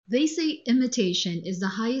They say imitation is the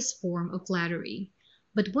highest form of flattery.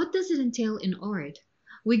 But what does it entail in art?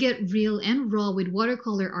 We get real and raw with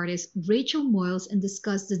watercolor artist Rachel Moyles and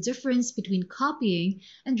discuss the difference between copying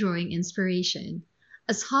and drawing inspiration.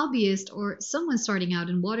 As hobbyist or someone starting out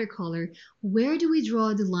in watercolor, where do we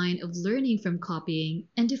draw the line of learning from copying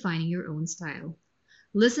and defining your own style?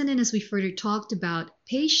 Listen in as we further talked about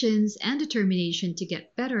patience and determination to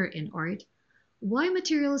get better in art, why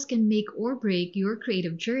materials can make or break your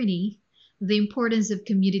creative journey, the importance of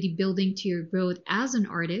community building to your growth as an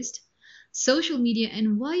artist, social media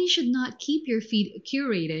and why you should not keep your feed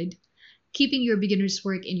curated, keeping your beginner's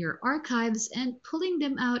work in your archives and pulling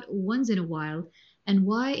them out once in a while, and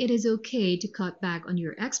why it is okay to cut back on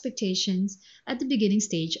your expectations at the beginning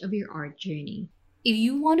stage of your art journey. If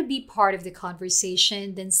you want to be part of the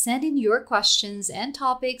conversation, then send in your questions and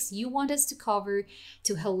topics you want us to cover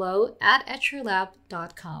to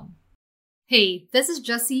hello@etcherlab.com. Hey, this is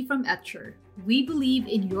Jessie from Etcher. We believe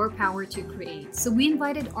in your power to create, so we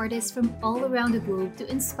invited artists from all around the globe to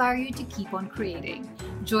inspire you to keep on creating.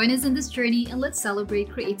 Join us in this journey and let's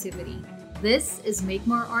celebrate creativity. This is Make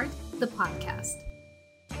More Art, the podcast.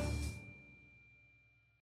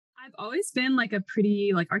 I've always been like a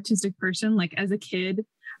pretty artistic person. Like as a kid,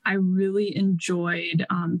 I really enjoyed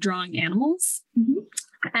drawing animals. Mm-hmm.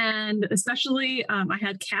 And especially I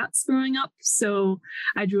had cats growing up. So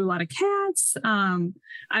I drew a lot of cats.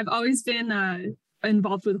 I've always been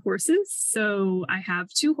involved with horses. So I have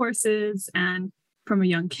 2 horses. And from a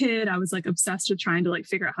young kid, I was like obsessed with trying to like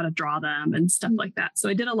figure out how to draw them and stuff like that. So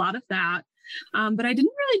I did a lot of that. But I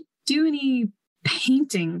didn't really do any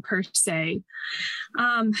painting per se.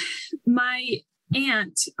 My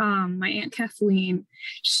aunt Kathleen,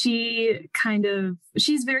 she's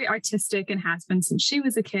very artistic and has been since she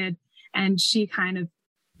was a kid, and she kind of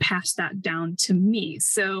passed that down to me.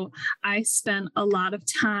 So I spent a lot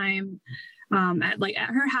of time at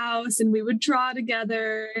her house, and we would draw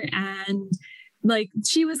together, and like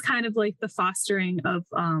she was kind of like the fostering of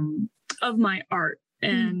my art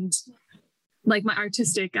and like my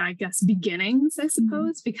artistic, I guess, beginnings, I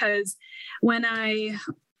suppose, because when I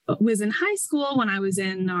was in high school, when I was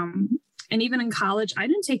in, and even in college, I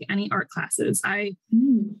didn't take any art classes. I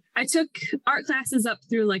took art classes up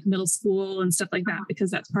through like middle school and stuff like that,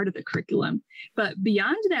 because that's part of the curriculum. But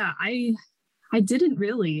beyond that, I didn't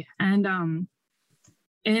really. And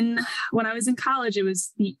when I was in college, it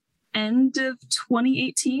was the end of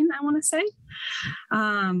 2018, I want to say.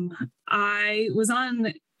 I was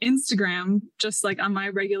on Instagram, just like on my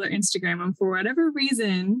regular Instagram, and for whatever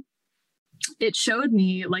reason, it showed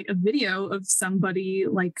me like a video of somebody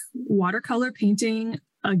like watercolor painting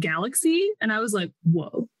a galaxy, and I was like,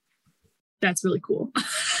 whoa, that's really cool.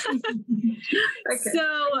 Okay.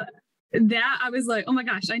 So that I was like, oh my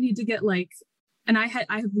gosh, I need to get like, and I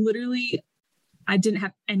didn't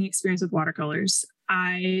have any experience with watercolors.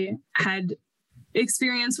 I had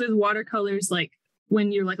experience with watercolors like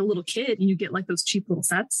when you're like a little kid and you get like those cheap little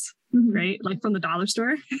sets, right? Like from the dollar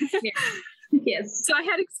store. Yeah. Yes. So I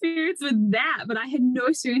had experience with that, but I had no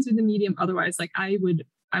experience with the medium otherwise. Like I would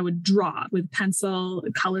draw with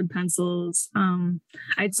colored pencils. I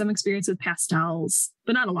had some experience with pastels,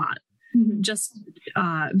 but not a lot, just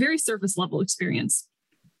very surface level experience.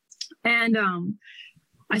 And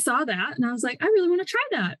I saw that and I was like, I really want to try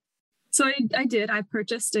that. So I did. I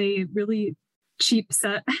purchased a really cheap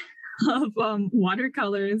set of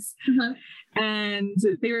watercolors, and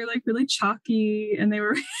they were like really chalky, and they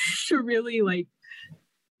were really like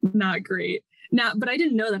not great. But I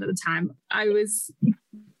didn't know that at the time. I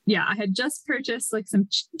had just purchased like some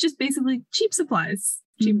just basically cheap supplies,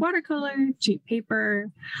 cheap watercolor, cheap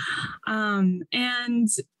paper, and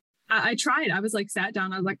I tried. I was like sat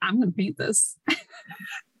down. I was like, I'm going to paint this.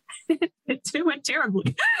 It went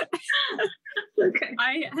terribly. Okay.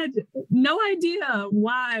 I had no idea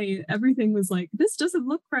why everything was like, this doesn't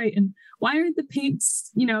look right. And why aren't the paints,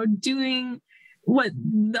 doing what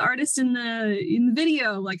the artist in the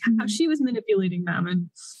video, like how she was manipulating them.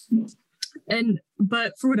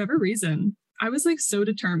 But for whatever reason, I was like so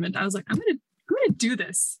determined. I was like, I'm going to do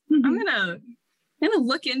this. I'm going to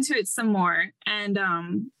look into it some more. And,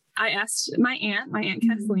 I asked my aunt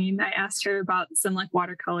Kathleen, I asked her about some like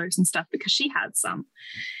watercolors and stuff because she had some.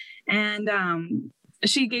 And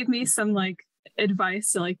she gave me some like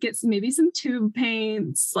advice to like get maybe some tube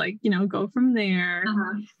paints, like, go from there.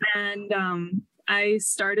 And I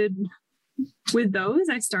started with those.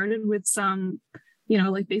 I started with some,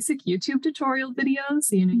 like basic YouTube tutorial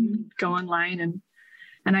videos. You go online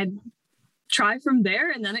and I'd try from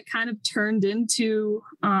there. And then it kind of turned into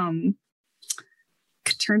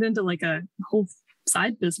like a whole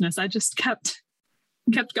side business. I just kept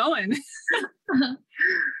kept going.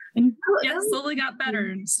 And yeah, slowly got better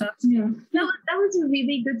and stuff. Yeah. That was a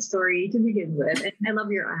really good story to begin with. And I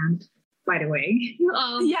love your aunt, by the way.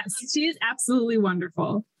 Yes, she is absolutely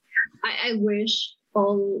wonderful. I wish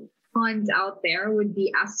all aunts out there would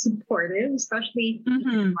be as supportive, especially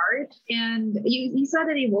in art. And you said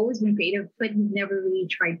that you've always been creative, but you've never really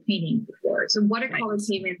tried painting before. So watercolor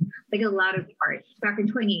came in like a lot of art back in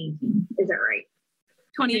 2018. Is that right?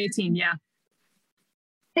 2018, yeah.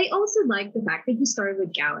 I also like the fact that you started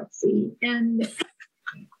with Galaxy. And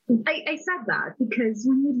I said that because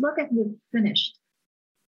when you look at the finished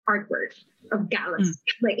artwork of Galaxy,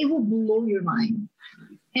 like it will blow your mind.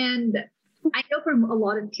 And I know from a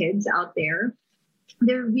lot of kids out there,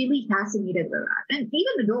 they're really fascinated with that. And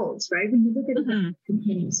even adults, right? When you look at the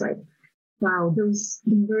paintings, like, wow, those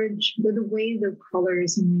merge, the way the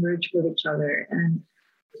colors merge with each other. And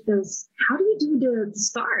those, how do you do the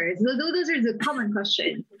stars? Those are the common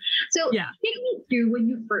questions. So take me through when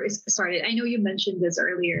you first started. I know you mentioned this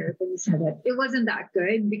earlier when you said that it wasn't that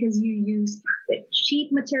good because you used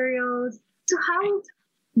cheap materials. So how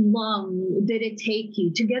long did it take you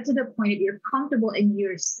to get to the point that you're comfortable and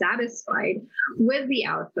you're satisfied with the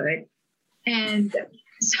output? And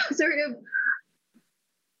so sort of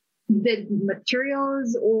the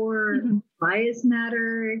materials or bias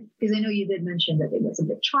matter? Because I know you did mention that it was a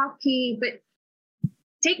bit chalky, but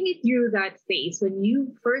take me through that phase when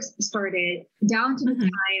you first started down to the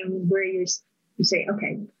time where you say,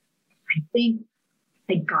 okay, I think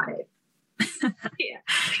I got it. Yeah.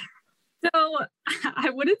 So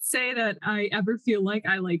I wouldn't say that I ever feel like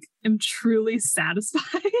I am truly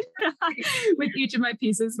satisfied with each of my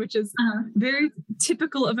pieces, which is very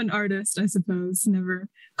typical of an artist, I suppose, never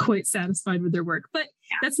quite satisfied with their work. But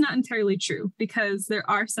that's not entirely true because there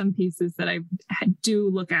are some pieces that I do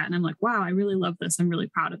look at and I'm like, wow, I really love this. I'm really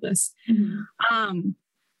proud of this.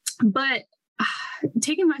 But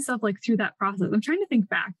taking myself through that process, I'm trying to think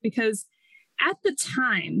back because at the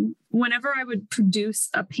time, whenever I would produce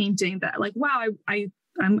a painting that wow,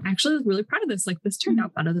 I'm actually really proud of this. This turned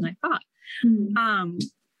out better than I thought.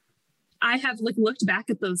 I have looked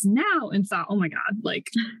back at those now and thought, oh my God,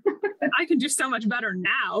 I can do so much better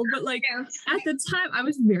now. But at the time I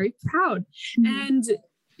was very proud. And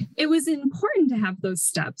it was important to have those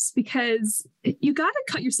steps because you got to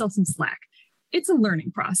cut yourself some slack. It's a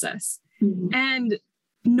learning process. And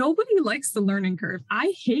nobody likes the learning curve.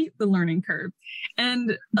 I hate the learning curve.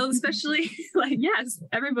 And especially yes,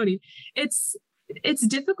 everybody, it's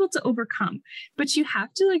difficult to overcome, but you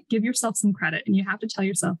have to give yourself some credit and you have to tell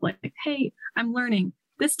yourself hey, I'm learning.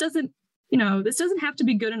 This doesn't have to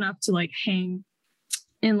be good enough to hang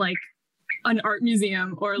in an art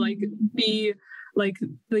museum or be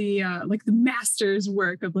the master's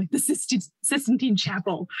work of the Sistine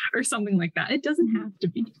Chapel or something like that. It doesn't have to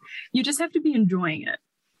be. You just have to be enjoying it.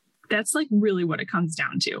 That's really what it comes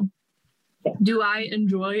down to. Do I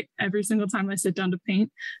enjoy every single time I sit down to paint?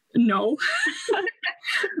 No.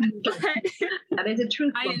 But that is a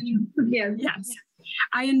truth. Yes.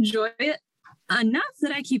 I enjoy it enough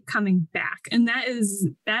that I keep coming back. And that is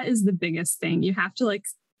the biggest thing. You have to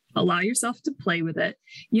allow yourself to play with it.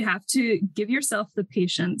 You have to give yourself the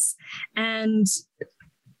patience. And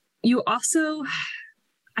you also,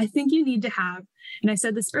 I think you need to have, and I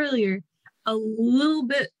said this earlier, a little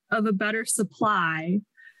bit of a better supply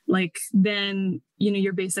than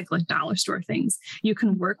your basic dollar store things. You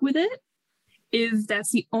can work with it. If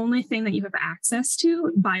that's the only thing that you have access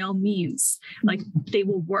to, by all means, they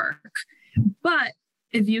will work. But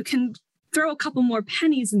if you can throw a couple more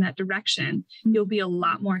pennies in that direction, you'll be a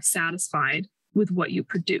lot more satisfied with what you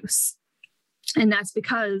produce. And that's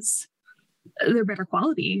because they're better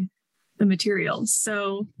quality, the materials.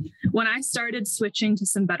 So when I started switching to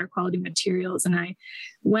some better quality materials and I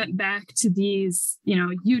went back to these,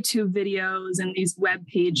 YouTube videos and these web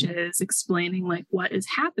pages explaining what is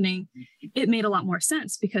happening, it made a lot more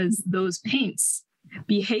sense because those paints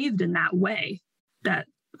behaved in that way that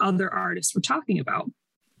other artists were talking about.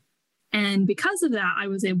 And because of that, I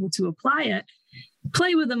was able to apply it,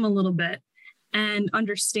 play with them a little bit, and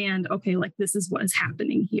understand, okay, this is what is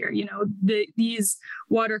happening here. These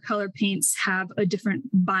watercolor paints have a different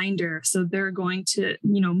binder, so they're going to,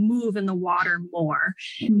 move in the water more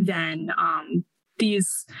than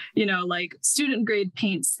these, student grade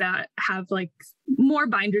paints that have more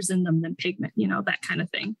binders in them than pigment, that kind of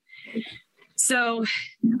thing. So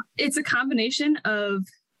it's a combination of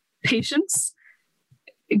patience,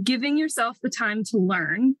 giving yourself the time to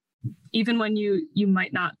learn, even when you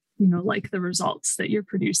might not like the results that you're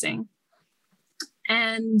producing,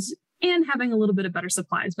 and having a little bit of better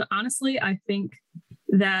supplies. But honestly, I think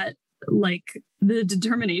that like the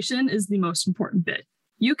determination is the most important bit.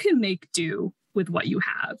 You can make do with what you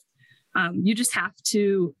have. You just have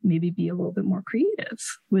to maybe be a little bit more creative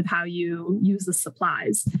with how you use the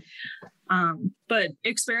supplies. But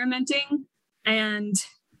experimenting and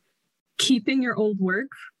keeping your old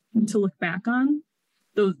work to look back on,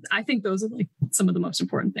 I think those are like some of the most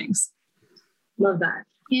important things. Love that.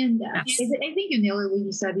 And Yes. I think you nailed it when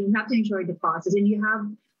you said you have to enjoy the process, and you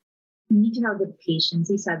need to have the patience.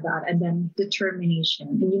 You said that, and then determination,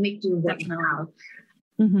 and you make do what you have.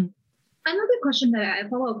 Mm-hmm. Another question a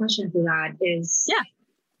follow-up question to that is, Yeah.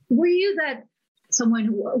 were you that someone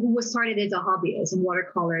who was started as a hobbyist in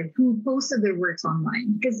watercolor who posted their works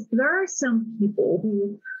online? Because there are some people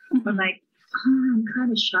who are like, I'm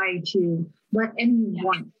kind of shy to let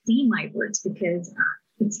anyone see my works because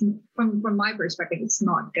it's from my perspective, it's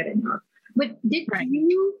not good enough. But did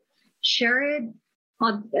you share it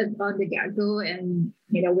on the get-go, and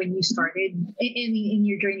when you started in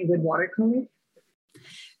your journey with watercolor?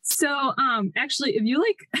 So actually, if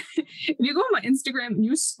you go on my Instagram and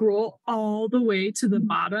you scroll all the way to the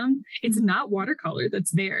bottom, it's not watercolor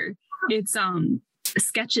that's there. It's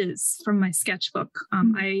sketches from my sketchbook.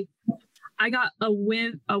 I got a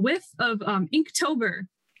whiff of Inktober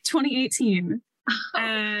 2018.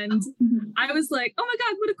 And I was like, oh my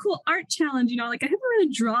God, what a cool art challenge. Like I haven't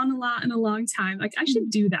really drawn a lot in a long time. Like I should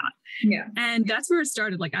do that. Yeah. And that's where it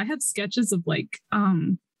started. Like I have sketches of like,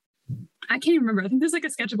 I can't even remember. I think there's like a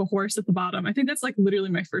sketch of a horse at the bottom. I think that's like literally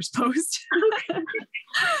my first post. Okay.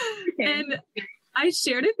 And I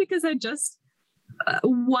shared it because I just,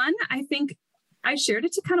 I think I shared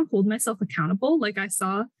it to kind of hold myself accountable. Like I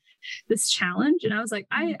saw this challenge and I was like,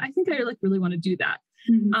 I think I like really want to do that.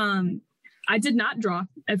 Mm-hmm. I did not draw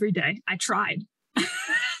every day. I tried,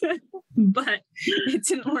 but it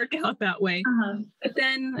didn't work out that way. But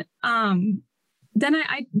then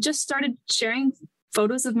I just started sharing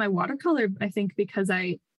photos of my watercolor, I think, because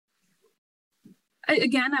I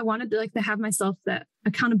wanted to have myself that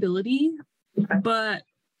accountability, but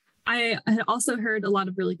I had also heard a lot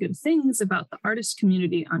of really good things about the artist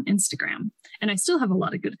community on Instagram. And I still have a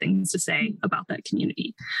lot of good things to say about that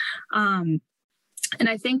community. And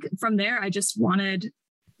I think from there, I just wanted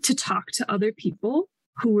to talk to other people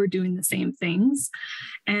who were doing the same things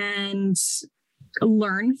and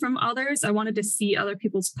learn from others. I wanted to see other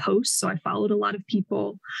people's posts. So I followed a lot of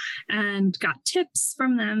people and got tips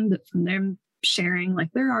from them sharing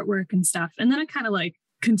like their artwork and stuff. And then I kind of like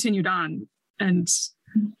continued on and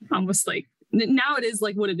almost like now it is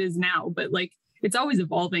like what it is now, but like it's always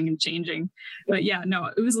evolving and changing. But yeah, no,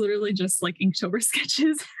 it was literally just like Inktober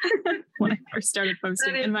sketches when I first started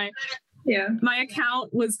posting. And my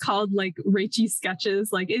account was called like Rachie Sketches.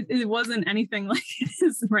 Like it wasn't anything like it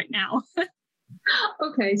is right now.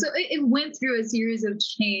 Okay, so it went through a series of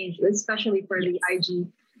change, especially for the IG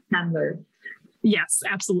handler. Yes,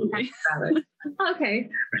 absolutely. Okay.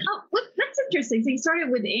 That's interesting. So you started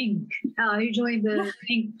with ink. You joined the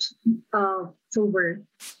Inktober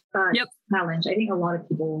challenge. I think a lot of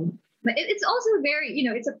people, but it's also very,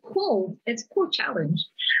 it's a cool challenge.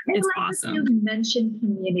 It's awesome. You mentioned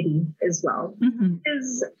community as well,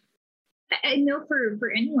 because I know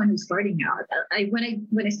for anyone who's starting out,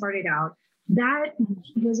 when I started out, that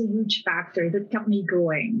was a huge factor that kept me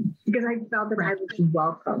going because I felt that I was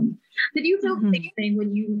welcome. Did you feel the same thing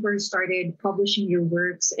when you first started publishing your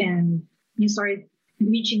works and you started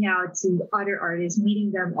reaching out to other artists,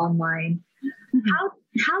 meeting them online?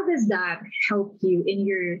 How does that help you in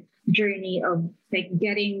your journey of like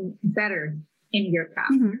getting better in your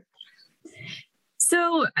craft?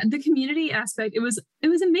 So the community aspect, it was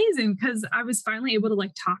amazing because I was finally able to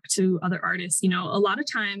like talk to other artists. A lot of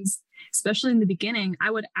times, especially in the beginning, I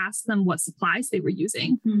would ask them what supplies they were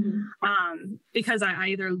using because I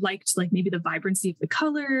either liked like maybe the vibrancy of the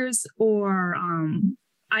colors or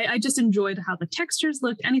I just enjoyed how the textures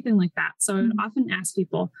looked, anything like that. So I would often ask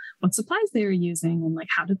people what supplies they were using and like,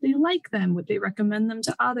 how did they like them? Would they recommend them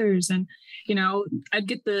to others? And, I'd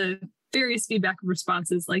get the various feedback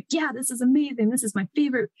responses like, yeah, this is amazing. This is my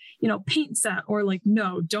favorite, paint set, or like,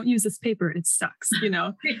 no, don't use this paper. It sucks,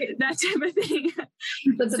 that type of thing.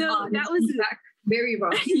 But so that was feedback. Very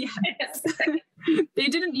wrong. Yes. They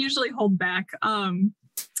didn't usually hold back. And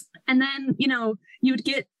then, you would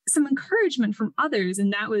get some encouragement from others.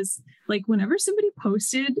 And that was like, whenever somebody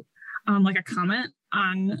posted like a comment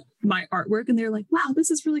on my artwork and they're like, wow,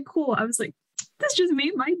 this is really cool. I was like, this just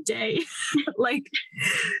made my day. Like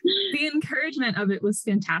the encouragement of it was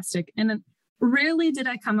fantastic. And rarely did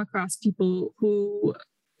I come across people who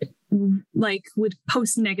like would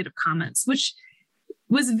post negative comments, which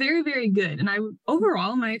was very, very good. And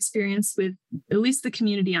overall, my experience with at least the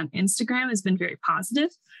community on Instagram has been very positive.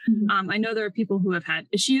 I know there are people who have had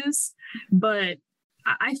issues, but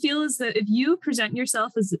I feel as that if you present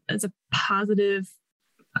yourself as a positive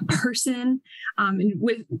person, and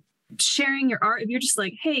with sharing your art, if you're just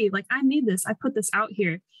like, hey, like I made this, I put this out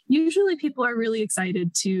here, usually people are really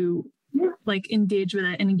excited to like engage with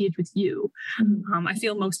it and engage with you. I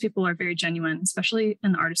feel most people are very genuine, especially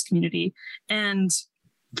in the artist community, and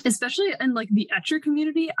especially in like the etcher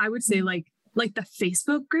community. I would say like the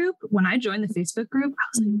Facebook group. When I joined the Facebook group, I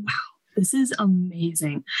was like, wow, this is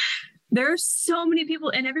amazing. There are so many people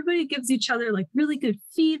and everybody gives each other like really good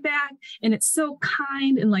feedback, and it's so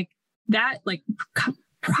kind, and like that, like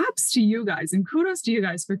props to you guys and kudos to you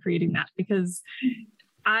guys for creating that, because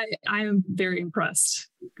I am very impressed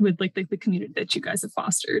with like the community that you guys have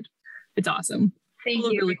fostered. It's awesome. Thank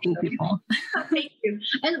you. Really cool people. Thank you.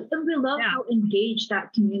 And we love how engaged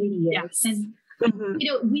that community is. Yes. And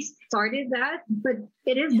you know, we started that, but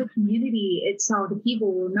it is the community itself, the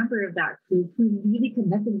people who are a member of that group who really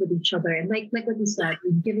connected with each other. And like what you said,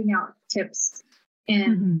 giving out tips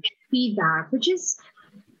and feedback, which is,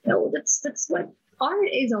 you know, that's what art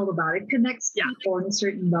is all about. It connects people on a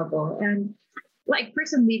certain level. And like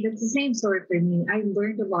personally, that's the same story for me. I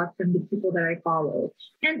learned a lot from the people that I follow.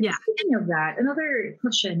 And speaking of that, another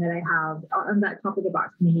question that I have on that topic about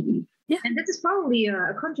community, and this is probably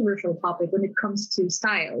a controversial topic when it comes to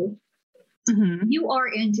style. You are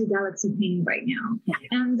into galaxy painting right now,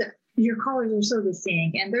 and your colors are so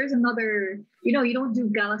distinct. And there's another, you know, you don't do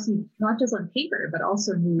galaxy not just on paper, but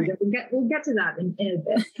also nude. We'll get to that in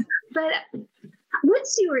a bit. But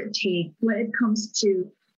what's your take when it comes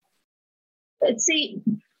to, let's say,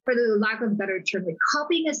 for the lack of a better term, like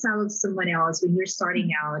copying a style of someone else when you're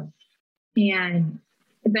starting out and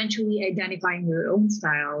eventually identifying your own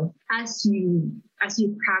style as you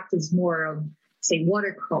practice more of, say,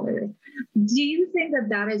 watercolor? Do you think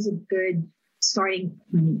that is a good starting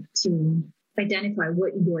point to identify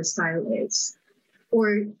what your style is?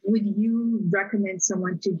 Or would you recommend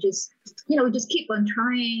someone to just keep on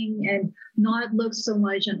trying and not look so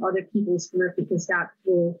much on other people's work, because that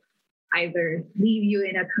will either leave you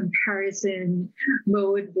in a comparison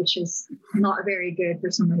mode, which is not very good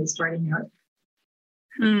for someone who's starting out?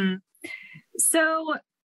 So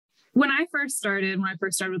when I first started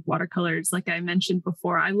with watercolors, like I mentioned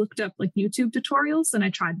before, I looked up like YouTube tutorials and I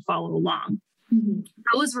tried to follow along.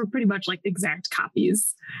 Those were pretty much like exact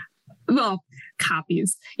copies. Well,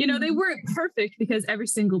 copies, you know, they weren't perfect because every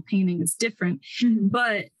single painting is different.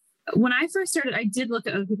 But when I first started, I did look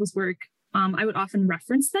at other people's work. I would often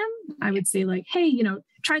reference them. I would say like, hey, you know,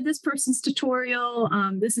 tried this person's tutorial.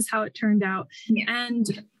 This is how it turned out.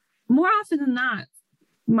 And more often than not,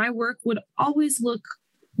 my work would always look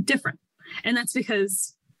different. And that's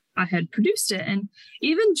because I had produced it. And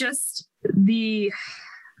even just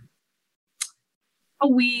how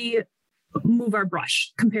we move our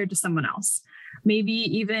brush compared to someone else, maybe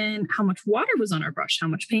even how much water was on our brush, how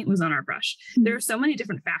much paint was on our brush. There are so many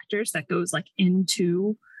different factors that goes like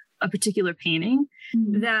into a particular painting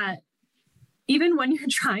that even when you're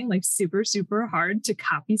trying like super, super hard to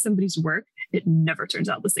copy somebody's work, it never turns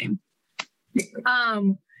out the same.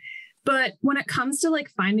 But when it comes to like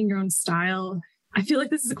finding your own style, I feel like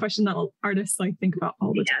this is a question that artists like think about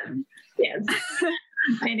all the time. Yes,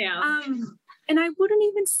 I know. And I wouldn't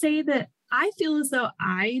even say that I feel as though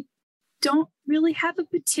I don't really have a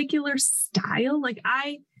particular style. Like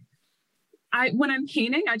I when I'm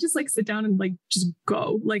painting, I just like sit down and like just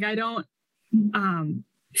go. Like I don't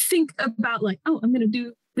think about like, oh, I'm gonna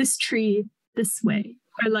do this tree this way,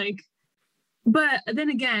 or like. But then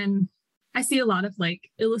again, I see a lot of like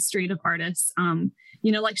illustrative artists,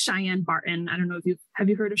 you know, like Cheyenne Barton. I don't know if have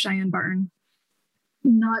you heard of Cheyenne Barton?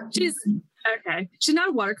 She's not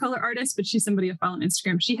a watercolor artist, but she's somebody I follow on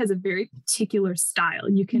Instagram. She has a very particular style.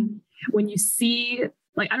 You can, when you see,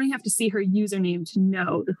 like, I don't even have to see her username to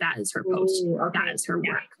know that is her post. Ooh, okay. That is her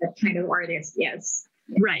work. That kind of artist, yes.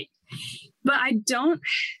 Right. But I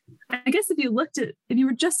guess if you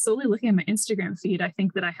were just solely looking at my Instagram feed, I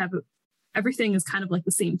think that I have everything is kind of like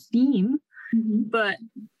the same theme, but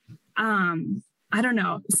I don't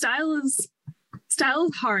know. Style is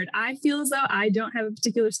hard. I feel as though I don't have a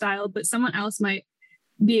particular style, but someone else might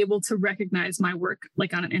be able to recognize my work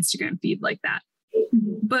like on an Instagram feed like that.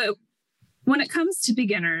 But when it comes to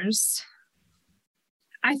beginners,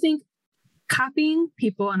 I think copying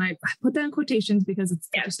people, and I put that in quotations because it's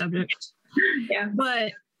a subject,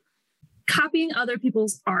 but copying other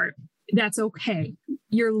people's art, that's okay.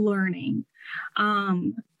 You're learning.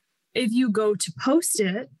 If you go to post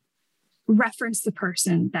it, reference the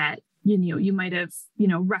person that you might have,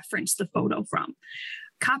 referenced the photo from.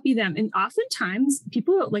 Copy them. And oftentimes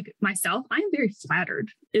people like myself, I am very flattered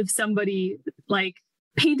if somebody like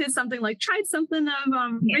painted something, like tried something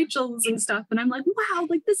of Rachel's and stuff. And I'm like, wow,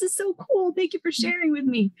 like this is so cool. Thank you for sharing with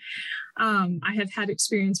me. I have had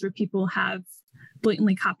experience where people have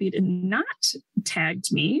blatantly copied and not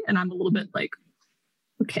tagged me. And I'm a little bit like,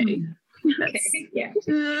 okay,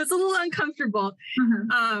 it's a little uncomfortable.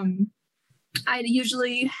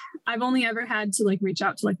 I've only ever had to like reach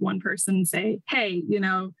out to like one person and say, hey,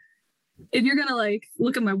 if you're going to like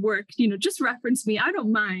look at my work, just reference me. I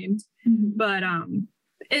don't mind, but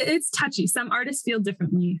it's touchy. Some artists feel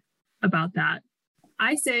differently about that.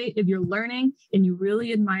 I say, if you're learning and you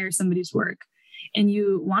really admire somebody's work and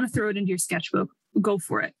you want to throw it into your sketchbook, go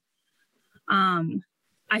for it.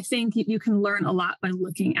 I think you can learn a lot by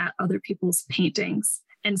looking at other people's paintings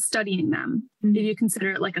and studying them. If you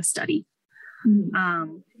consider it like a study.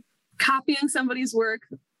 Copying somebody's work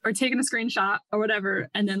or taking a screenshot or whatever,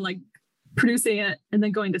 and then like producing it and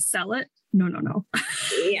then going to sell it. No.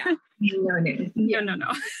 Yeah.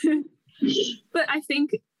 No. But I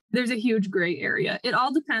think there's a huge gray area. It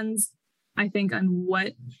all depends, I think, on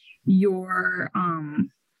what your,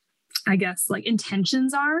 I guess, like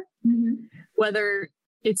intentions are, whether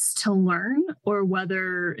it's to learn or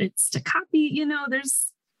whether it's to copy. There's,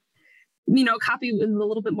 copy with a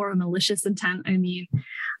little bit more of a malicious intent. I mean,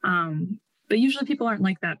 but usually people aren't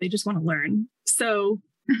like that. They just want to learn. So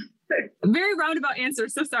very roundabout answer.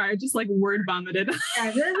 So sorry. I just like word vomited.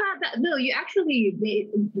 No, you actually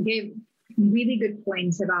gave really good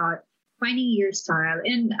points about finding your style.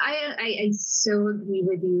 And I so agree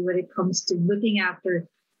with you when it comes to looking after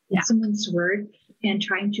someone's work and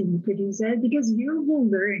trying to reproduce it, because you will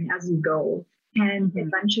learn as you go. And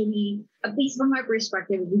eventually, at least from my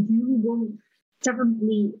perspective, you will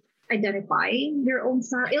definitely identify your own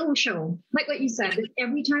style. It will show, like what you said, that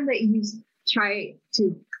every time that you try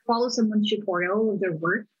to follow someone's tutorial of their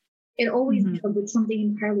work, it always comes with something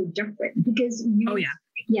entirely different, because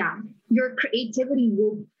your creativity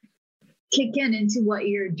will kick into what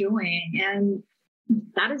you're doing, and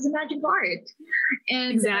that is the magic of art.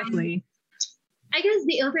 And exactly. I guess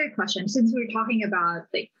the other question, since we're talking about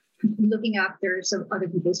like looking after some other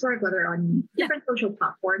people's work, whether on different social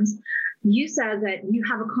platforms, you said that you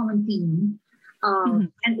have a common theme.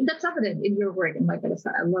 And that's evident in your work. And like I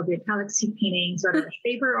said, I love your galaxy paintings, whether it's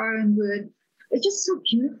paper or in wood. It's just so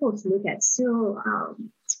beautiful to look at. So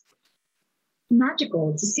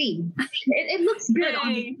magical to see. It looks good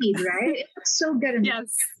on the feed, right? It looks so good.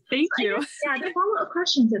 Yes, thank you. The follow-up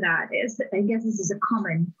question to that is, I guess this is a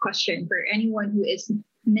common question for anyone who is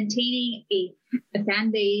maintaining a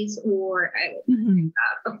fan base or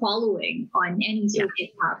a following on any social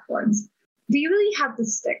platforms. Do you really have to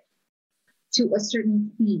stick to a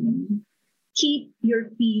certain theme, keep your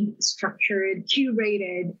feed structured,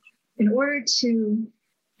 curated, in order to,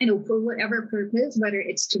 for whatever purpose, whether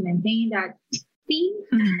it's to maintain that theme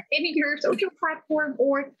in your social platform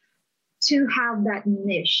or to have that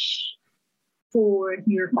niche for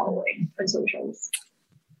your following on socials?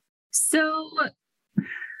 So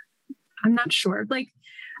I'm not sure.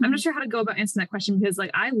 I'm not sure how to go about answering that question, because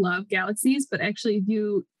I love galaxies, but actually if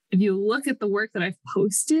you look at the work that I've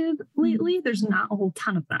posted lately, there's not a whole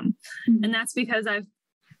ton of them. And that's because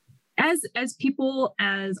as people,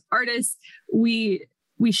 as artists, we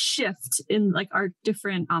shift in our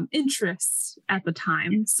different interests at the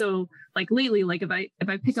time. So lately, if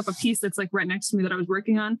I pick up a piece that's right next to me that I was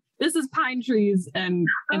working on, this is pine trees and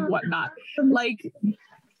whatnot.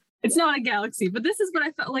 It's not a galaxy, but this is what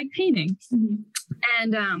I felt like painting.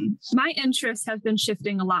 And my interests have been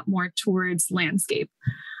shifting a lot more towards landscape.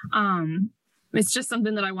 It's just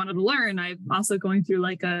something that I wanted to learn. I'm also going through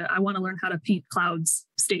I want to learn how to paint clouds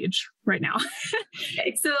stage right now.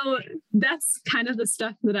 So that's kind of the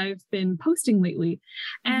stuff that I've been posting lately.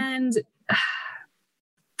 And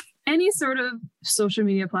any sort of social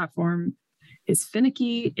media platform is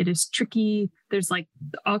finicky. It is tricky. There's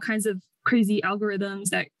all kinds of crazy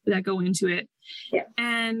algorithms that go into it. Yeah.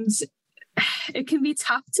 And it can be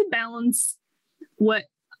tough to balance what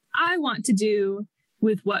I want to do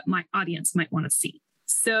with what my audience might want to see.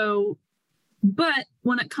 So, but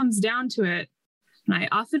when it comes down to it, and I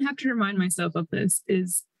often have to remind myself of this,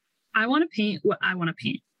 is I want to paint what I want to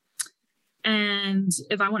paint. And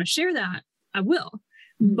if I want to share that, I will.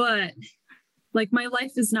 But my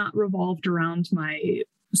life is not revolved around my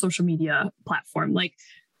social media platform.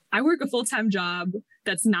 I work a full-time job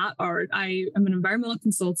that's not art. I am an environmental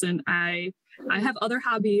consultant. I have other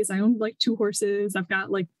hobbies. I own 2 horses. I've got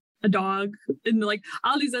a dog and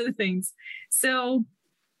all these other things. So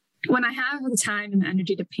when I have the time and the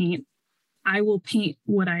energy to paint, I will paint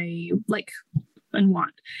what I like and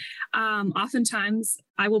want. Oftentimes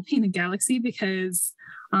I will paint a galaxy because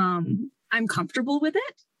I'm comfortable with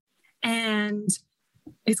it. And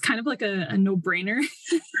it's kind of like a no-brainer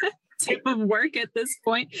type of work at this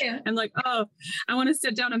point. Yeah. I'm like, oh, I want to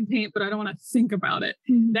sit down and paint, but I don't want to think about it.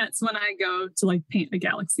 Mm-hmm. That's when I go to like paint a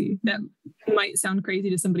galaxy. That might sound crazy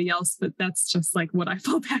to somebody else, but that's just like what I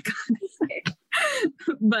fall back on.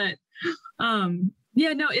 But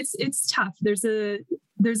yeah, no, it's tough. There's a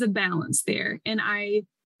balance there. And I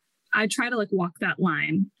try to like walk that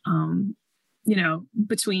line,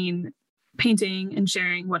 between painting and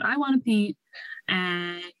sharing what I want to paint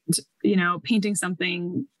and, painting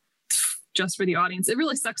something just for the audience. It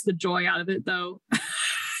really sucks the joy out of it though.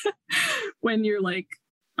 When you're like,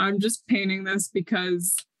 I'm just painting this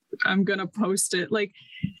because I'm going to post it. Like,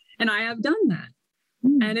 and I have done that.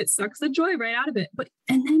 And it sucks the joy right out of it.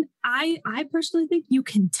 And then I personally think you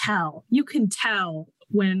can tell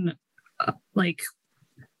when like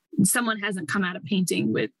someone hasn't come at a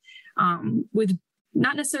painting with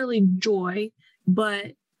not necessarily joy,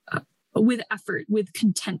 but with effort, with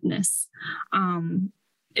contentness.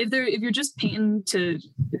 If you're just painting to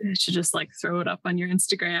just like throw it up on your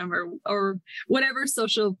Instagram or whatever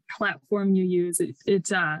social platform you use,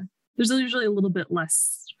 there's usually a little bit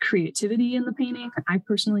less creativity in the painting. I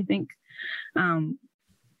personally think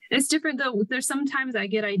it's different though. There's sometimes I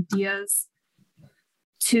get ideas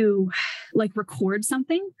to like record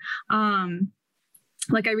something.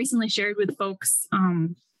 Like I recently shared with folks,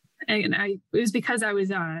 and it was because I was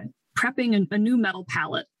prepping a new metal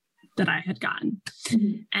palette that I had gotten.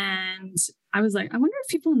 Mm-hmm. And I was like, I wonder if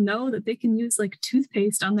people know that they can use like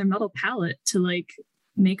toothpaste on their metal palette to like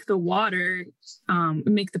make the water,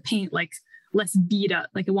 make the paint like less beat up,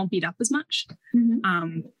 like it won't beat up as much.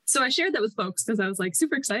 Mm-hmm. So I shared that with folks because I was like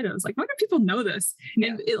super excited. I was like, why do people know this?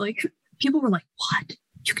 Yeah. And it like people were like, what?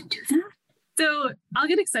 You can do that? So I'll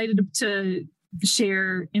get excited to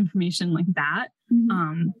share information like that.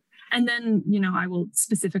 Mm-hmm. And then, I will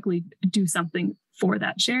specifically do something for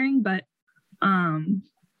that sharing. But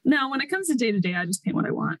no, when it comes to day to day, I just paint what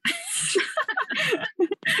I want. If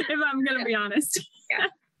I'm going to be honest. Yeah.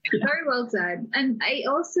 Very well said. And I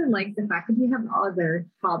also like the fact that you have other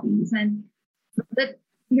hobbies and that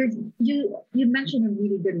you mentioned a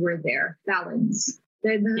really good word there, balance.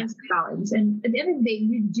 There's balance. And at the end of the day,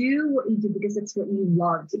 you do what you do because it's what you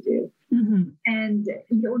love to do. Mm-hmm. And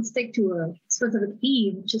you don't stick to a specific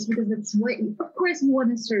theme just because it's what, of course, you want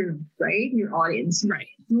to serve, right? Your audience. Right.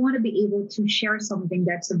 You want to be able to share something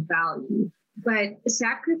that's of value, but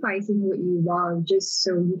sacrificing what you love just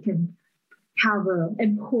so you can have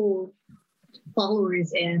and pull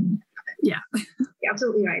followers in. Yeah. You're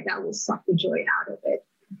absolutely right. That will suck the joy out of it.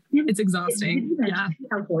 It's exhausting. Yeah. You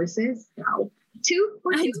have horses. Wow. 2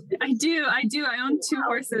 horses? I do. I own 2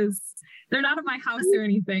 horses. They're not at my house or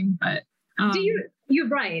anything, but you're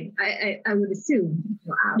right. I would assume.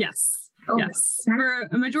 Wow. Yes. Oh, yes. For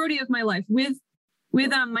a majority of my life with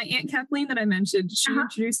my Aunt Kathleen that I mentioned, she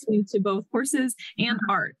introduced me to both horses and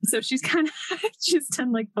art. So she's kind of she's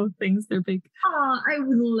done like both things. They're big. Oh, I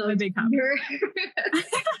would love to hear.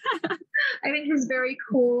 I think she's very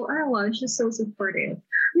cool. Oh, she's so supportive.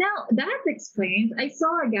 Now that explains. I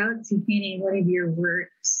saw a galaxy painting in one of your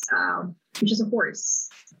works, which is a horse.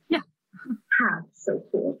 Yeah. So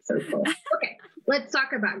cool. So cool. Okay, let's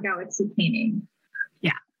talk about galaxy painting.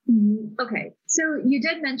 Yeah. Okay, so you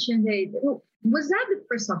did mention that. Was that the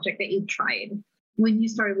first subject that you tried when you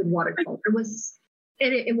started with watercolor?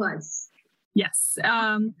 It was. Yes.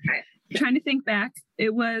 Okay. Trying to think back,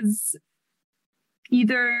 it was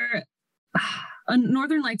either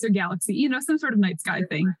Northern Lights or Galaxy, some sort of night sky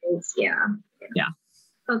thing. Yeah. Yeah.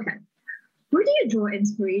 Okay. Where do you draw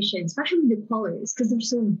inspiration, especially the colors, because they're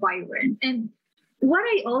so vibrant? And what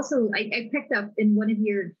I picked up in one of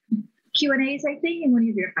your Q&As, I think, in one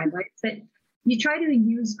of your highlights, that you try to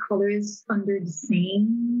use colors under the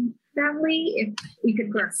same family, if you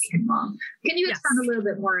could correct me if I'm wrong. Can you expand a little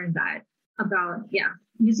bit more on that, about,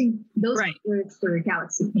 using those colors for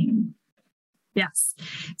galaxy painting? Yes.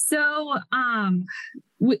 So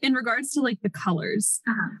in regards to like the colors,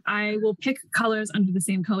 I will pick colors under the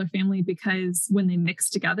same color family because when they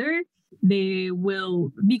mix together, they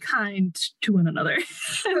will be kind to one another.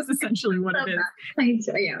 That's essentially what it is.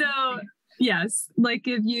 So yes, like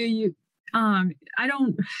if you I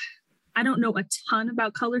don't know a ton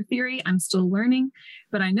about color theory. I'm still learning,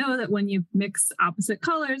 but I know that when you mix opposite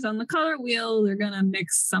colors on the color wheel, they're going to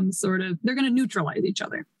they're going to neutralize each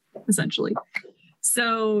other, essentially.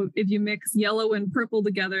 So if you mix yellow and purple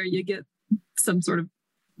together, you get some sort of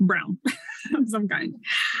brown. of some kind.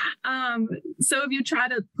 So if you try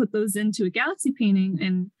to put those into a galaxy painting,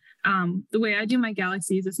 and the way I do my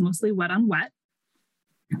galaxies is mostly wet on wet.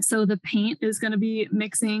 So the paint is going to be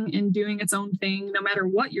mixing and doing its own thing, no matter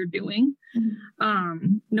what you're doing. No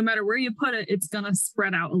matter where you put it, it's going to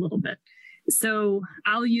spread out a little bit. So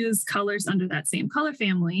I'll use colors under that same color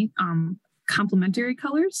family, complementary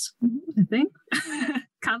colors, I think,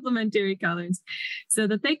 complementary colors, so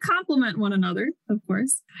that they complement one another, of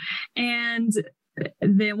course. And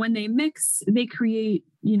then when they mix, they create,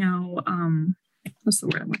 what's the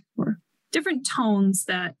word I'm looking for? Different tones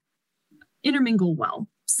that intermingle well.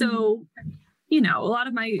 So, a lot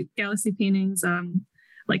of my galaxy paintings,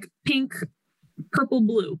 like pink, purple,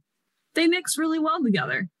 blue, they mix really well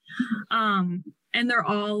together. And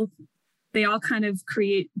they all kind of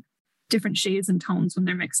create different shades and tones when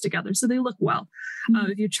they're mixed together. So they look well.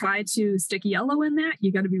 If you try to stick yellow in that,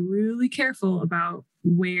 you got to be really careful about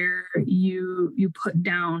where you put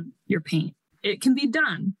down your paint. It can be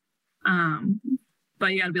done,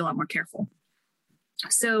 but you got to be a lot more careful.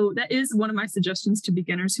 So that is one of my suggestions to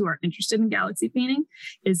beginners who are interested in galaxy painting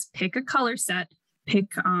is pick a color set, pick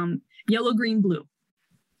yellow, green, blue.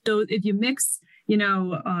 So if you mix,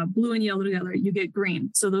 blue and yellow together, you get green.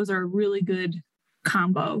 So those are a really good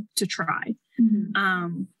combo to try.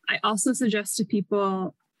 I also suggest to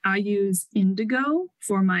people, I use indigo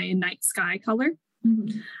for my night sky color.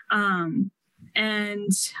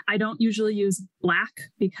 And I don't usually use black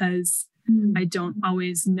because I don't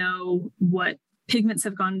always know what pigments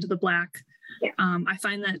have gone into the black. I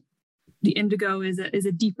find that the indigo is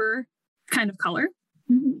a deeper kind of color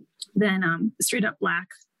than straight up black.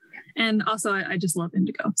 And also I just love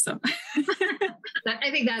indigo. So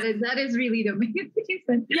I think that is really the main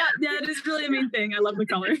thing. Yeah, it is really the main thing. I love the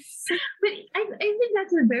color. But I think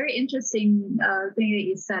that's a very interesting thing that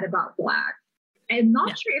you said about black. I'm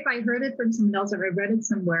not sure if I heard it from someone else or I read it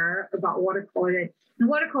somewhere about watercolor. That in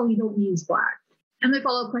watercolor, you don't use black. And the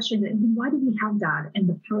follow-up question is, why do we have that in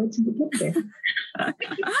the palette to begin with?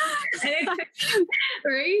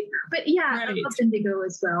 Right? But yeah, right. I love indigo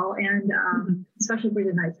as well. And especially for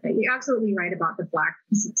the night sky. You're absolutely right about the black.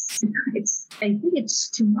 I think it's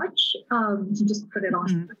too much to just put it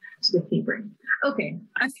on to the paper. Okay.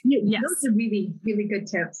 Those are really, really good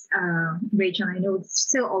tips, Rachel. I know it's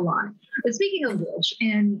still a lot. But speaking of which,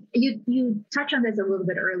 and you touched on this a little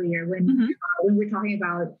bit earlier when we're talking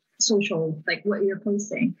about social, like what you're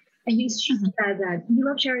posting, and you said that you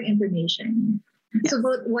love sharing information. Yes. So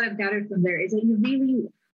what I've gathered from there is that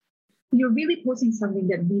you're really posting something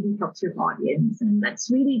that really helps your audience, and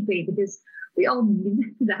that's really great because we all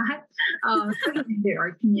need that in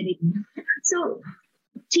our community. So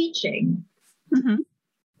teaching,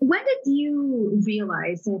 when did you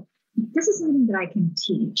realize that this is something that I can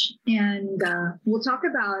teach? And we'll talk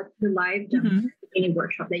about the live painting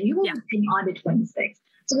workshop that you will be on the 26th.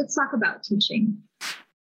 So let's talk about teaching.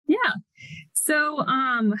 Yeah. So,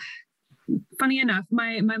 funny enough,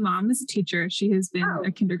 my mom is a teacher. She has been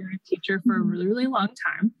a kindergarten teacher for a really, really long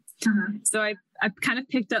time. So I kind of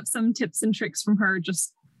picked up some tips and tricks from her,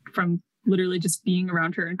 just from literally just being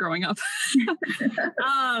around her and growing up.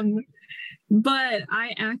 But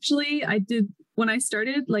I did, when I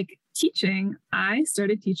started teaching, I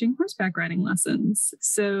started teaching horseback riding lessons.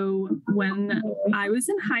 So when I was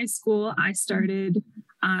in high school, I started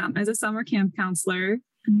as a summer camp counselor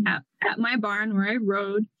at my barn where I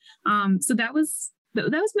rode. So that was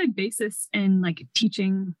my basis in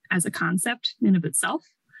teaching as a concept in of itself.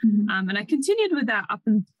 And I continued with that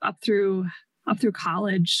up through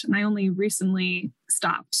college. And I only recently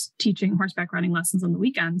stopped teaching horseback riding lessons on the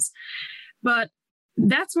weekends. But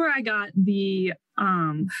that's where I got the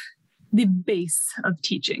base of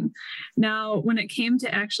teaching. Now, when it came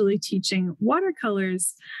to actually teaching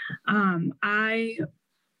watercolors, I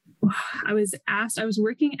was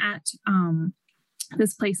working at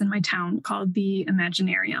this place in my town called the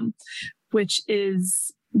Imaginarium, which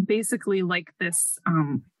is basically like this.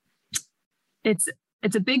 It's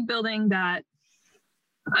a big building that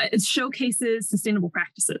it showcases sustainable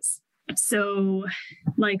practices. So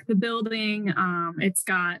the building, it's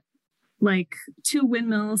got 2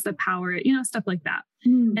 windmills that power it, stuff like that.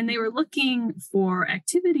 And they were looking for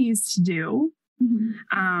activities to do,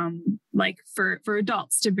 for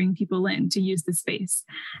adults to bring people in to use the space.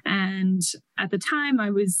 And at the time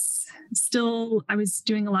I was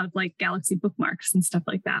doing a lot of galaxy bookmarks and stuff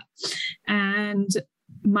like that. And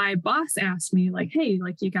my boss asked me hey,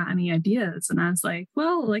 you got any ideas? And I was like,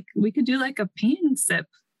 well, we could do a paint and sip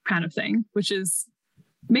kind of thing, which is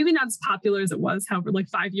maybe not as popular as it was, however,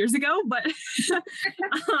 5 years ago, but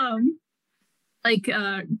like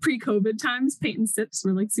pre-COVID times, paint and sips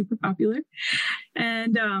were like super popular.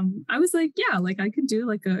 And I was like, yeah, like I could do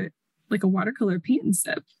like a watercolor paint and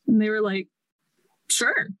sip. And they were like,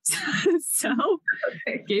 sure. So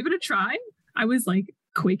gave it a try. I was like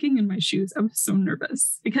quaking in my shoes. I was so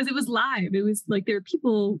nervous because it was live. It was like there were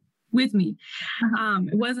people with me.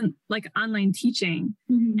 It wasn't like online teaching.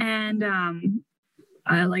 And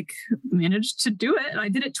I like managed to do it. I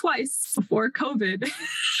did it twice before COVID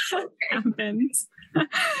happened.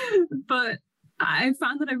 But I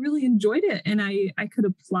found that I really enjoyed it, and I could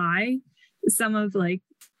apply some of the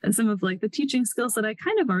teaching skills that I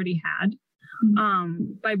kind of already had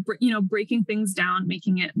by breaking things down,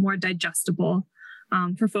 making it more digestible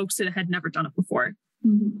for folks that had never done it before.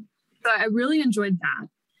 So I really enjoyed that.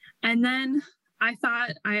 And then I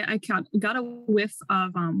thought I got a whiff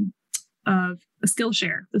of a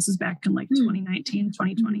Skillshare. This was back in like 2019,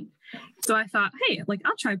 2020. So I thought, hey, like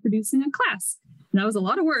I'll try producing a class. And that was a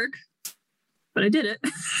lot of work, but I did it.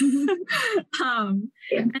 And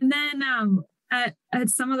then at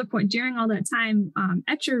some other point during all that time,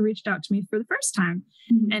 Etcher reached out to me for the first time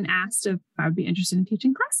and asked if I would be interested in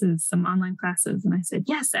teaching classes, some online classes. And I said,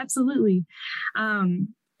 yes, absolutely.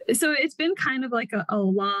 So it's been kind of like a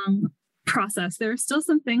long process. There are still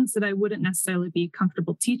some things that I wouldn't necessarily be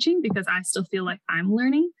comfortable teaching because I still feel like I'm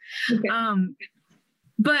learning. Okay.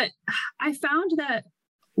 But I found that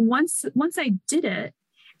once I did it,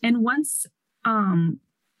 and once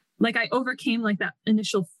like I overcame like that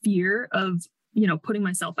initial fear of, putting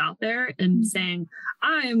myself out there and saying,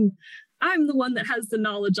 I'm the one that has the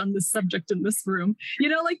knowledge on this subject in this room,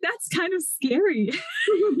 like that's kind of scary.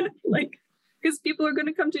 Like, because people are going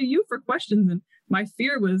to come to you for questions. And my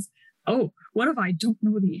fear was, oh, what if I don't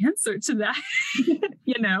know the answer to that?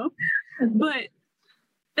 But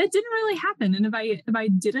that didn't really happen. And if I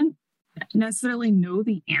didn't necessarily know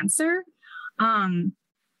the answer, I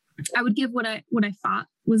would give what I thought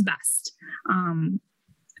was best.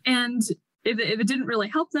 And if it didn't really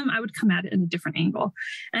help them, I would come at it in a different angle.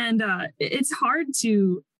 And it's hard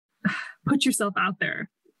to put yourself out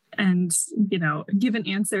there and, give an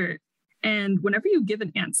answer. And whenever you give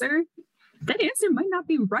an answer, that answer might not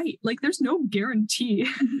be right. Like there's no guarantee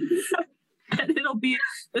that it'll be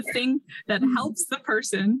the thing that helps the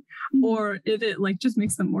person, or if it like just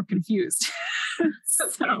makes them more confused.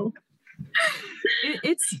 So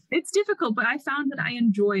it's difficult, but I found that I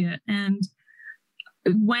enjoy it. And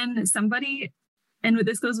when somebody, and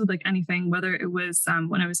this goes with like anything, whether it was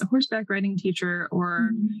when I was a horseback riding teacher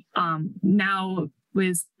or now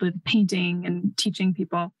with painting and teaching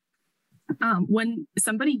people, when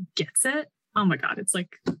somebody gets it, oh my God,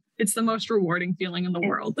 it's the most rewarding feeling in the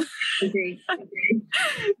world. Agreed.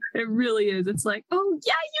 It really is. It's like, oh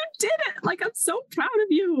yeah, you did it. Like, I'm so proud of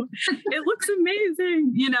you. It looks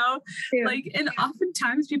amazing, like, and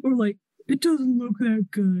oftentimes people are like, it doesn't look that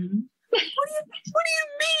good. What do you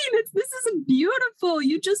mean? This isn't beautiful.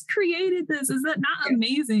 You just created this. Is that not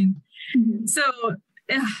amazing? So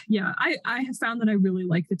yeah, I have found that I really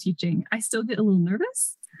like the teaching. I still get a little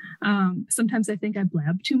nervous. Sometimes I think I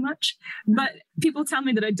blab too much, but people tell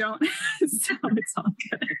me that I don't. So it's all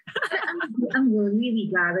good. I'm really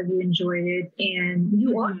glad that you enjoyed it, and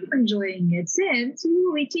you are enjoying it since you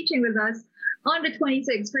will be teaching with us on the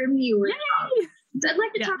 26th for me workshop. So I'd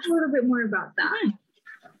like to talk a little bit more about that.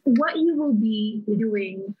 What you will be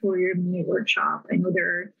doing for your mini workshop. I know there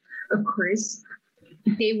are, of course,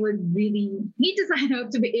 they would really need to sign up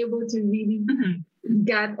to be able to really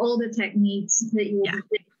get all the techniques that you will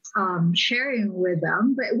be sharing with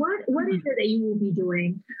them. But what is it that you will be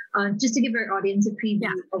doing, just to give our audience a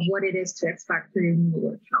preview of what it is to expect for your mini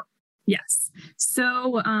workshop? Yes.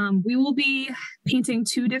 So we will be painting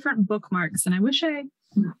 2 different bookmarks, and I wish I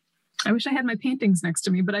had my paintings next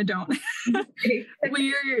to me, but I don't.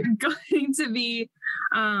 We're going to be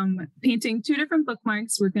painting 2 different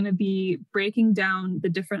bookmarks. We're going to be breaking down the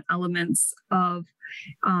different elements of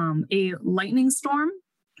a lightning storm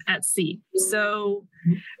at sea. So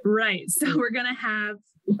we're going to have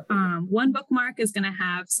one bookmark is going to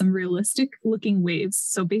have some realistic looking waves.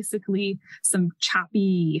 So basically some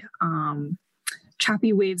choppy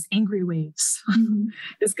waves, angry waves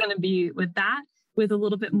is going to be with that, with a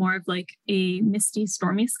little bit more of like a misty,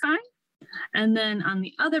 stormy sky. And then on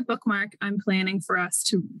the other bookmark, I'm planning for us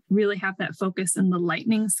to really have that focus in the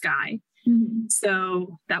lightning sky.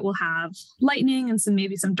 So that will have lightning and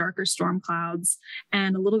maybe some darker storm clouds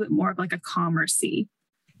and a little bit more of like a calmer sea.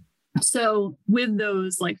 So with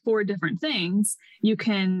those like 4 different things, you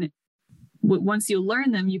can, once you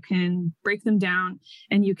learn them, you can break them down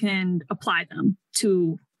and you can apply them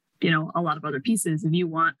to, a lot of other pieces. If you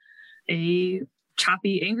want a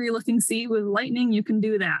choppy, angry looking sea with lightning, you can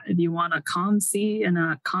do that. If you want a calm sea and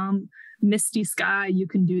a calm, misty sky, you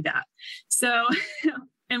can do that. So,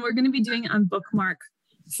 and we're going to be doing it on bookmark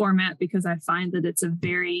format because I find that it's a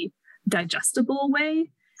very digestible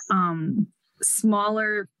way.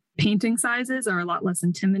 Smaller painting sizes are a lot less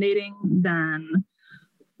intimidating than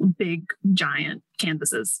big, giant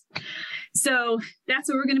canvases. So that's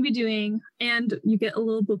what we're going to be doing. And you get a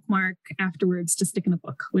little bookmark afterwards to stick in a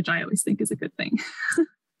book, which I always think is a good thing.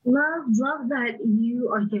 Love that you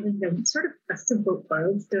are giving them sort of festive book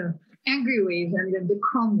cards, the angry wave and then the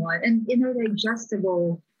calm one, and in a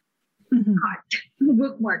digestible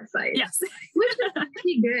bookmark size. Yes. Which is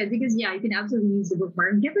pretty good because you can absolutely use the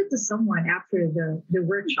bookmark and give it to someone after the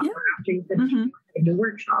workshop or after you finish the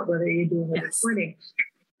workshop, whether you're doing a recording.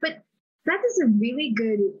 But that is a really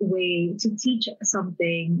good way to teach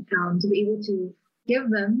something, to be able to give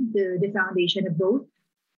them the foundation of both,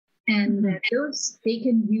 and that those they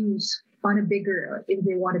can use on a bigger, if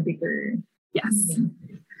they want a bigger. Yes.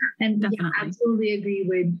 And I absolutely agree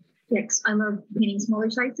with. Yes, I love painting smaller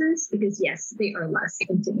sizes because yes, they are less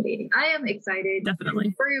intimidating. I am excited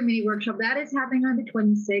for your mini workshop. That is happening on the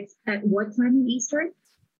 26th at what time in Eastern?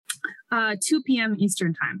 2 p.m.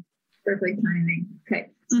 Eastern time. Perfect timing.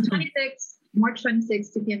 Okay. So March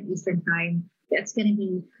 26th, 2 p.m. Eastern time. That's going to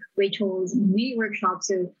be Rachel's mini workshop.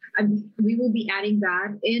 So we will be adding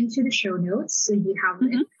that into the show notes. So you have the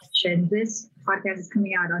information. This podcast is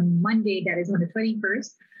coming out on Monday. That is on the 21st.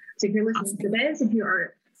 So if you're listening to this, if you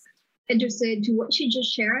are interested to what she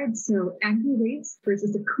just shared, so angry waves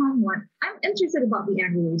versus the calm one, I'm interested about the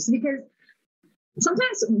angry waves because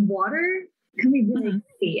sometimes water can be really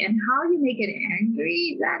angry, and how you make it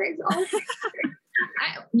angry, that is also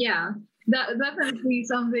that's definitely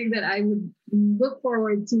something that I would look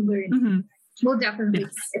forward to learning. We'll definitely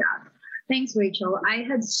check it out. Thanks, Rachel. I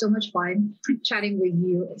had so much fun chatting with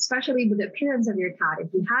you, especially with the appearance of your cat.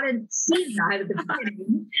 If you hadn't seen that at the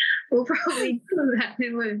beginning, we'll probably do that.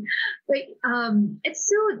 But it's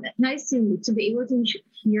so nice to be able to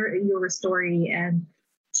hear your story and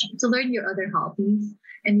to learn your other hobbies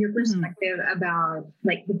and your perspective about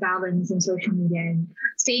like the balance in social media and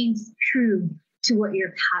staying true to what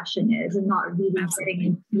your passion is and not really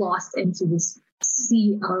getting lost into this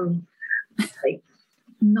sea of like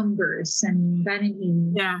numbers and vanity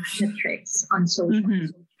metrics on social.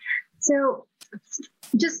 So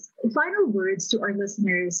just final words to our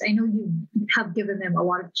listeners. I know you have given them a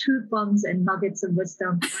lot of truth bombs and nuggets of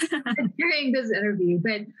wisdom during this interview,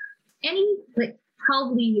 but any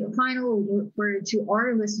probably a final word to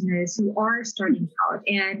our listeners who are starting out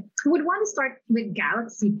and who would want to start with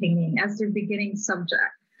galaxy painting as their beginning subject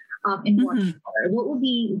in watercolor, what would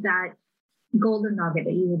be that golden nugget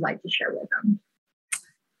that you would like to share with them?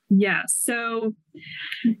 Yeah. So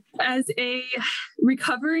as a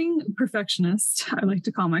recovering perfectionist, I like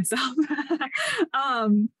to call myself,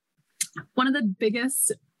 one of the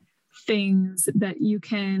biggest things that you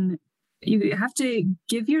have to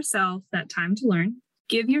give yourself that time to learn,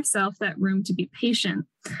 give yourself that room to be patient,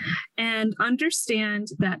 and understand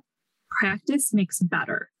that practice makes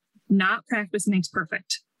better, not practice makes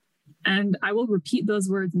perfect. And I will repeat those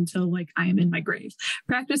words until I am in my grave.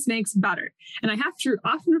 Practice makes better. And I have to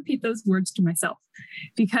often repeat those words to myself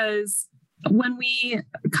because when we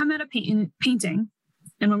come at a painting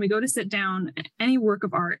and when we go to sit down, any work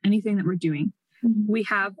of art, anything that we're doing, we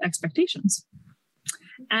have expectations.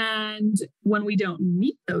 And when we don't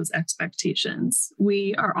meet those expectations,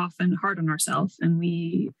 we are often hard on ourselves and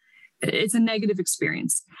it's a negative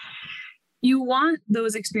experience. You want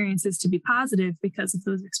those experiences to be positive because if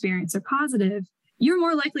those experiences are positive, you're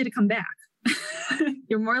more likely to come back.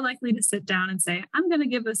 You're more likely to sit down and say, I'm going to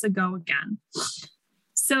give this a go again.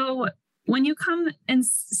 So when you come and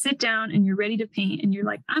sit down and you're ready to paint and you're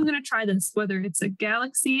like, I'm going to try this, whether it's a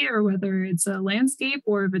galaxy or whether it's a landscape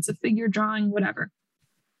or if it's a figure drawing, whatever,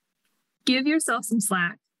 give yourself some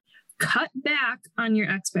slack, cut back on your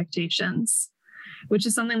expectations, which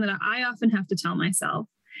is something that I often have to tell myself.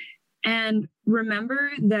 And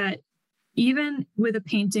remember that even with a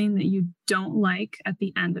painting that you don't like at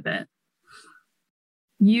the end of it,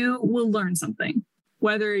 you will learn something.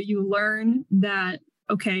 Whether you learn that,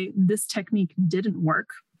 okay, this technique didn't work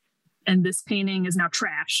and this painting is now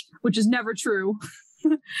trash, which is never true.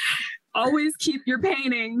 Always keep your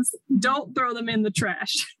paintings. Don't throw them in the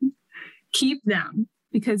trash. Keep them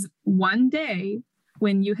because one day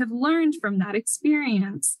when you have learned from that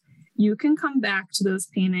experience, you can come back to those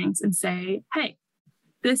paintings and say, hey,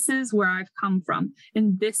 this is where I've come from,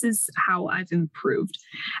 and this is how I've improved.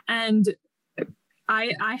 And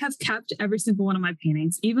I have kept every single one of my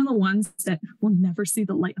paintings, even the ones that will never see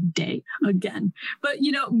the light of day again. But,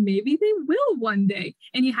 maybe they will one day.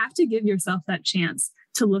 And you have to give yourself that chance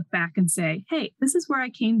to look back and say, hey, this is where I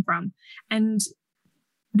came from. And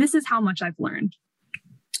this is how much I've learned.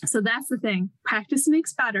 So that's the thing. Practice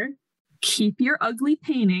makes better. Keep your ugly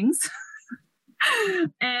paintings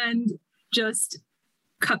and just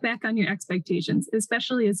cut back on your expectations,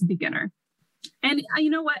 especially as a beginner. And you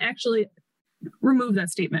know what? Actually, remove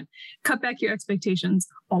that statement. Cut back your expectations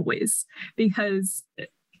always, because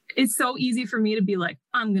it's so easy for me to be like,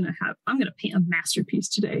 I'm going to paint a masterpiece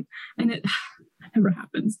today. And it never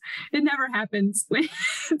happens. It never happens.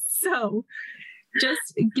 So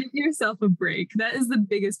just give yourself a break. That is the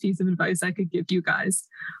biggest piece of advice I could give you guys.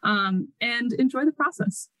 And enjoy the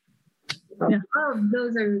process. Yeah. Oh,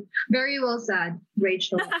 those are very well said,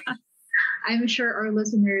 Rachel. I'm sure our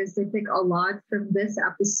listeners, they pick a lot from this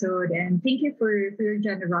episode. And thank you for your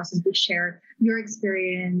generosity to share your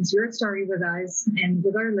experience, your story with us and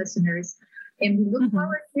with our listeners. And we look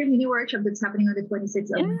forward to your mini workship that's happening on the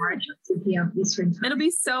 26th of March at 2 p.m. Eastern Time. It'll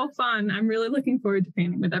be so fun. I'm really looking forward to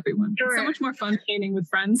painting with everyone. Sure. It's so much more fun painting with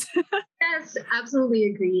friends. Yes,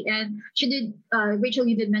 absolutely agree. And Rachel,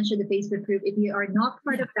 you did mention the Facebook group. If you are not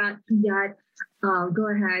part of that yet, go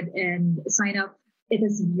ahead and sign up. It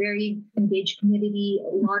is a very engaged community,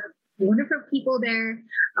 a lot of wonderful people there,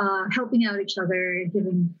 helping out each other,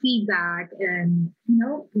 giving feedback, and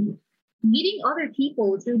meeting other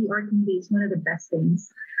people through the art community is one of the best things.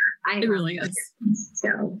 It really is.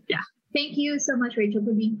 So yeah. Thank you so much, Rachel,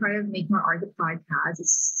 for being part of Make More Art, the podcast.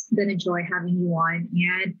 It's been a joy having you on,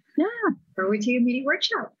 and forward to your mini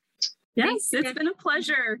workshop. Yes, it's been a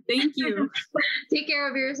pleasure. Thank you. Take care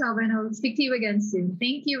of yourself, and I'll speak to you again soon.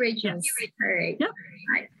 Thank you, Rachel. Yes. All right. Yep.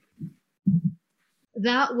 Bye.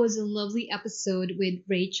 That was a lovely episode with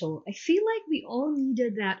Rachel. I feel like we all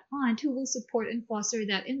needed that aunt who will support and foster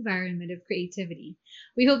that environment of creativity.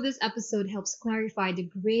 We hope this episode helps clarify the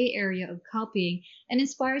gray area of copying and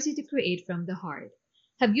inspires you to create from the heart.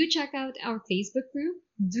 Have you checked out our Facebook group?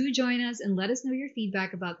 Do join us and let us know your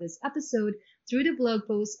feedback about this episode through the blog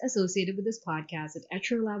post associated with this podcast at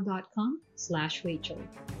etrolab.com/Rachel.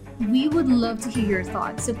 We would love to hear your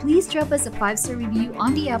thoughts, so please drop us a 5-star review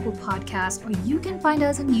on the Apple Podcast, or you can find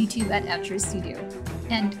us on YouTube at Etro Studio.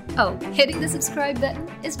 And hitting the subscribe button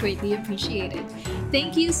is greatly appreciated.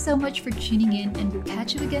 Thank you so much for tuning in, and we'll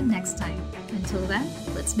catch you again next time. Until then,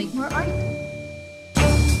 let's make more art.